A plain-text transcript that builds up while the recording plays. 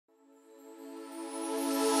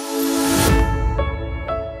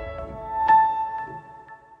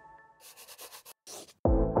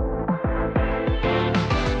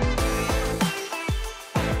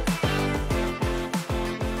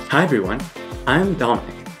Hi everyone, I'm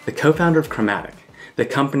Dominic, the co-founder of Chromatic, the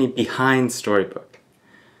company behind Storybook.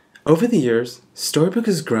 Over the years, Storybook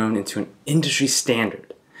has grown into an industry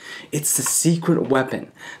standard. It's the secret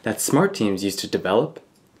weapon that smart teams use to develop,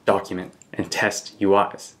 document, and test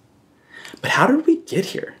UIs. But how did we get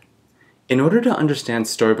here? In order to understand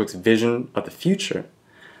Storybook's vision of the future,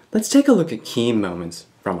 let's take a look at key moments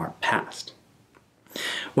from our past.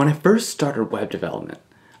 When I first started web development,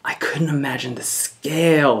 I couldn't imagine the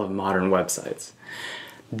scale of modern websites.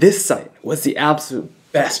 This site was the absolute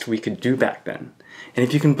best we could do back then. And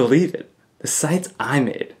if you can believe it, the sites I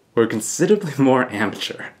made were considerably more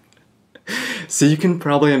amateur. So you can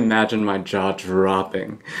probably imagine my jaw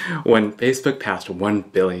dropping when Facebook passed 1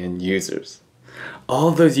 billion users. All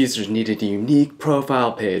of those users needed a unique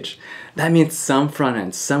profile page. That means some front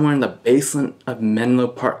end somewhere in the basement of Menlo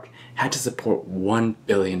Park had to support 1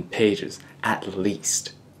 billion pages at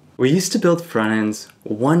least. We used to build front ends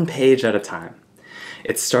one page at a time.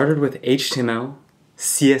 It started with HTML,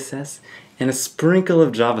 CSS, and a sprinkle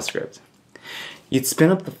of JavaScript. You'd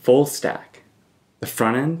spin up the full stack, the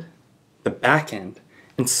front end, the back end,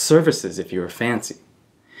 and services if you were fancy.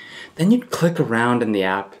 Then you'd click around in the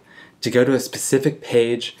app to go to a specific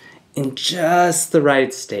page in just the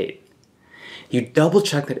right state. You'd double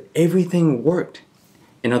check that everything worked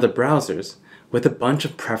in other browsers with a bunch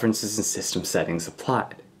of preferences and system settings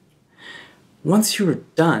applied. Once you were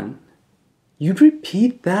done, you'd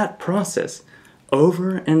repeat that process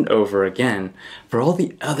over and over again for all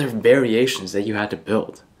the other variations that you had to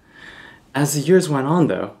build. As the years went on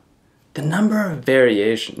though, the number of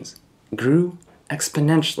variations grew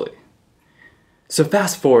exponentially. So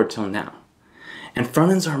fast forward till now, and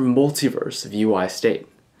frontends are a multiverse of UI state.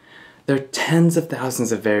 There are tens of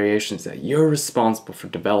thousands of variations that you're responsible for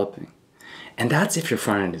developing, and that's if your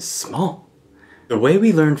frontend is small. The way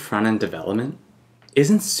we learn front-end development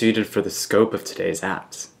isn't suited for the scope of today's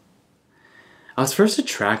apps. I was first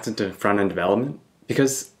attracted to front-end development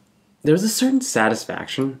because there's a certain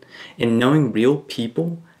satisfaction in knowing real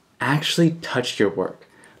people actually touch your work.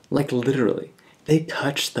 Like literally, they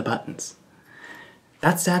touch the buttons.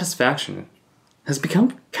 That satisfaction has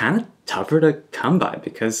become kind of tougher to come by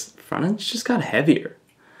because front-ends just got heavier.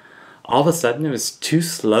 All of a sudden, it was too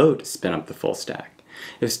slow to spin up the full stack.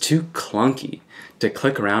 It was too clunky to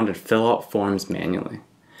click around and fill out forms manually.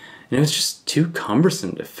 And it was just too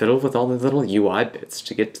cumbersome to fiddle with all the little UI bits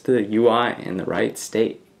to get to the UI in the right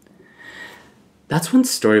state. That's when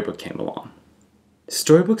Storybook came along.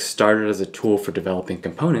 Storybook started as a tool for developing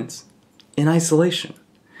components in isolation.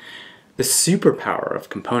 The superpower of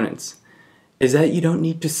components is that you don't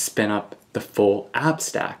need to spin up the full app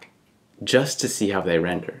stack just to see how they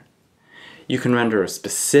render. You can render a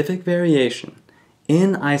specific variation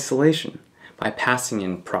in isolation by passing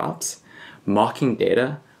in props, mocking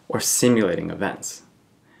data, or simulating events.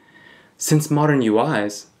 Since modern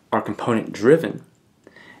UIs are component-driven,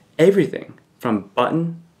 everything from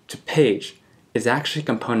button to page is actually a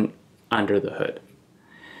component under the hood.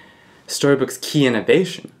 Storybook's key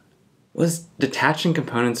innovation was detaching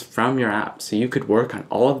components from your app so you could work on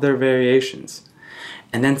all of their variations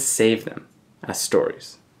and then save them as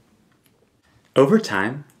stories. Over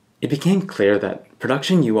time, it became clear that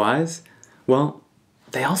production UIs, well,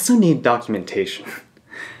 they also need documentation.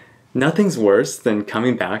 Nothing's worse than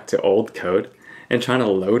coming back to old code and trying to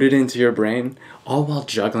load it into your brain, all while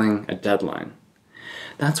juggling a deadline.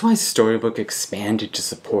 That's why Storybook expanded to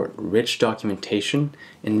support rich documentation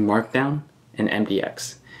in Markdown and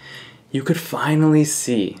MDX. You could finally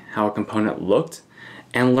see how a component looked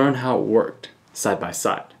and learn how it worked side by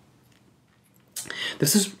side.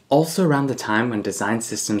 This is also around the time when design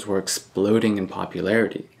systems were exploding in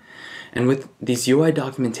popularity. And with these UI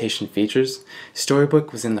documentation features,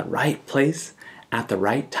 Storybook was in the right place at the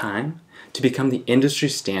right time to become the industry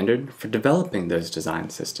standard for developing those design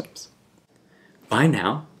systems. By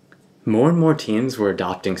now, more and more teams were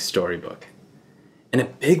adopting Storybook. And a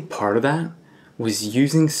big part of that was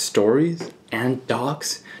using stories and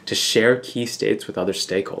docs to share key states with other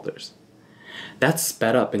stakeholders. That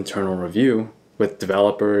sped up internal review with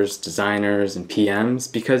developers, designers, and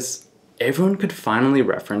PMs because everyone could finally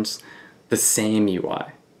reference the same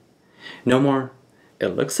UI. No more,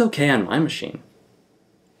 it looks okay on my machine.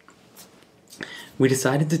 We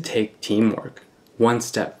decided to take teamwork one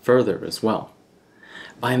step further as well.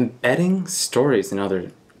 By embedding stories in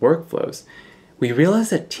other workflows, we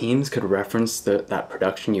realized that teams could reference that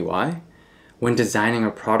production UI when designing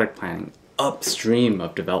or product planning upstream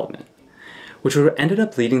of development, which ended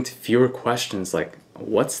up leading to fewer questions like,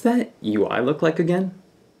 what's that UI look like again?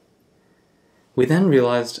 We then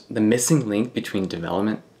realized the missing link between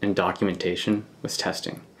development and documentation was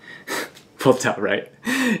testing. We'll tell, right?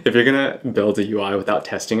 If you're gonna build a UI without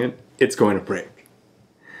testing it, it's going to break.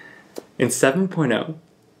 In 7.0,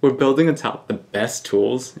 we're building atop the best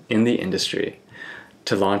tools in the industry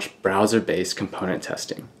to launch browser-based component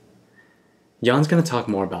testing. Jan's gonna talk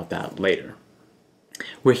more about that later.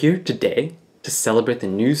 We're here today to celebrate the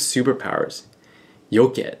new superpowers you'll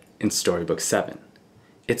get in Storybook 7.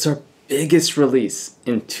 It's our biggest release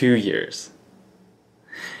in 2 years.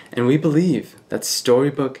 And we believe that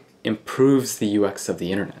Storybook improves the UX of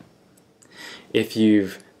the internet. If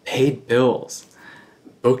you've paid bills,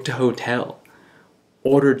 booked a hotel,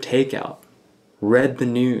 ordered takeout, read the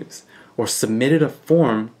news, or submitted a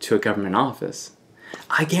form to a government office,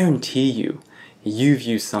 I guarantee you've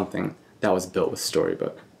used something that was built with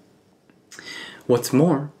Storybook. What's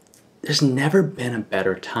more, there's never been a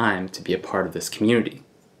better time to be a part of this community.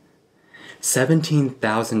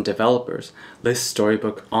 17,000 developers list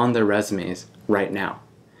Storybook on their resumes right now.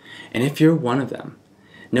 And if you're one of them,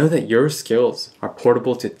 know that your skills are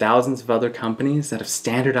portable to thousands of other companies that have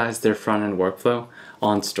standardized their front-end workflow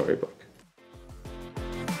on Storybook.